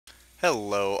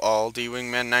Hello all, DWING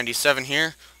 97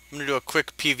 here. I'm going to do a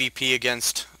quick PvP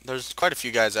against, there's quite a few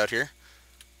guys out here.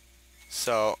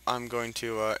 So, I'm going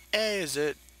to, hey, is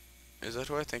that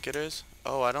who I think it is?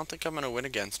 Oh, I don't think I'm going to win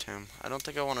against him. I don't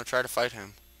think I want to try to fight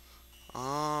him.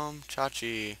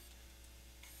 Chachi.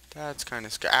 That's kind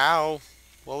of ow!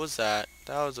 What was that?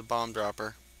 That was a bomb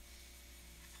dropper.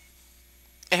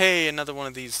 Hey, another one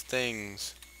of these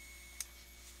things.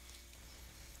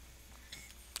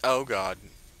 Oh god.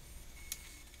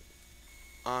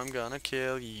 I'm gonna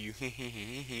kill you.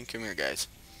 Come here, guys.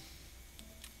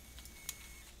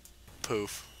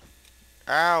 Poof.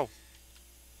 Ow!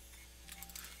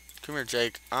 Come here,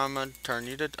 Jake. I'm gonna turn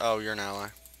you to... Oh, you're an ally.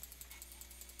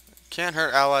 Can't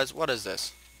hurt allies. What is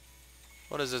this?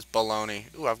 What is this baloney?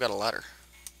 Ooh, I've got a ladder.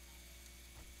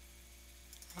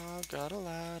 I've got a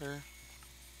ladder.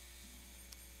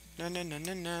 Na na na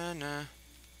na na na.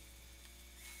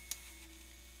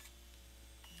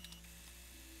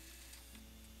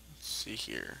 Let's see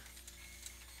here.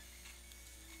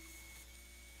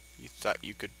 You thought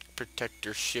you could protect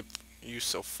your ship. You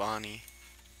so funny.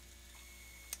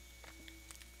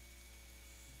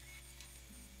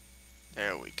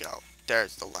 There we go.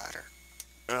 There's the ladder.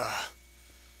 Ugh.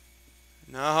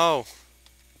 No.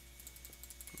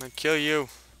 I'm gonna kill you.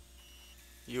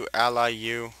 You ally,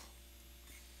 you.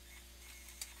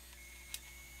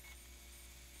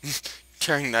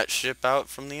 Carrying that ship out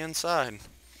from the inside.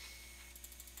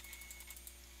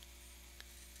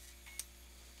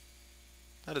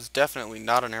 That is definitely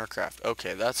not an aircraft.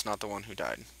 Okay, that's not the one who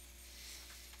died.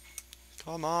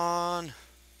 Come on.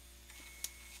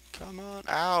 Come on.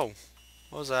 Ow.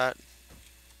 What was that?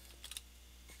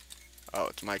 Oh,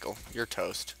 it's Michael. You're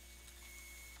toast.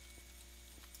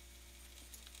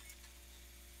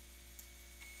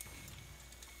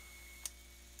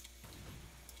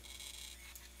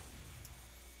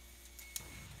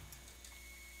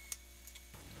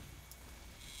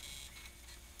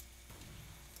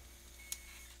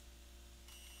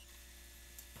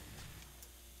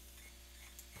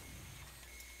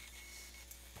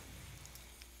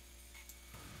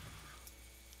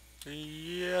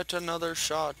 Yet another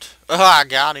shot. Ah, I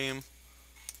got him.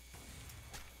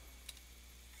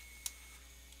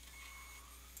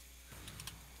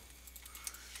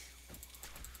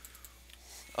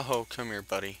 Oh, come here,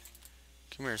 buddy.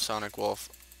 Come here, Sonic Wolf.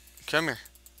 Come here.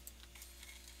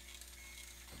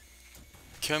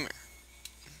 Come here.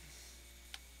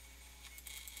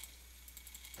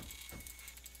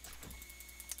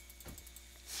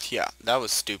 Yeah, that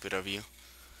was stupid of you.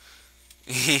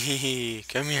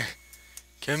 Come here.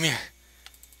 Come here.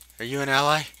 Are you an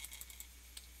ally?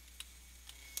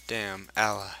 Damn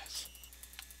allies.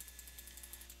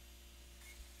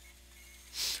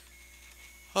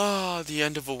 Ah, the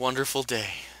end of a wonderful day.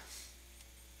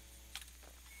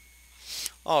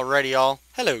 Alrighty, all.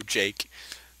 Hello, Jake.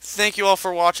 Thank you all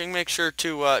for watching. Make sure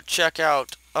to check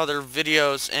out other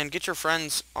videos and get your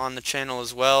friends on the channel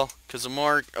as well, because the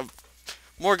more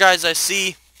guys I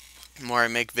see, the more I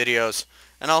make videos.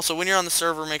 And also, when you're on the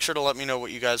server, make sure to let me know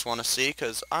what you guys want to see,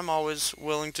 because I'm always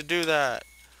willing to do that.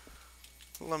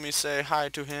 Let me say hi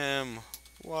to him.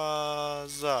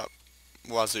 What's up?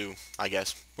 Wazoo, I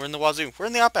guess. We're in the Wazoo. We're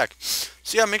in the Outback.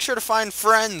 So yeah, make sure to find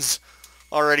friends.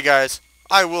 Alrighty, guys.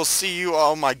 I will see you.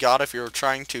 Oh my god, if you're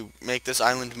trying to make this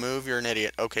island move, you're an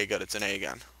idiot. Okay, good. It's an A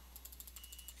again.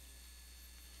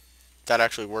 That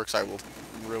actually works. I will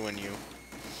ruin you.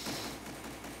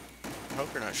 I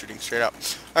hope you're not shooting straight up.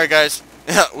 Alright, guys.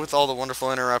 With all the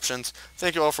wonderful interruptions,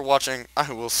 thank you all for watching.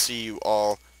 I will see you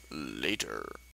all later.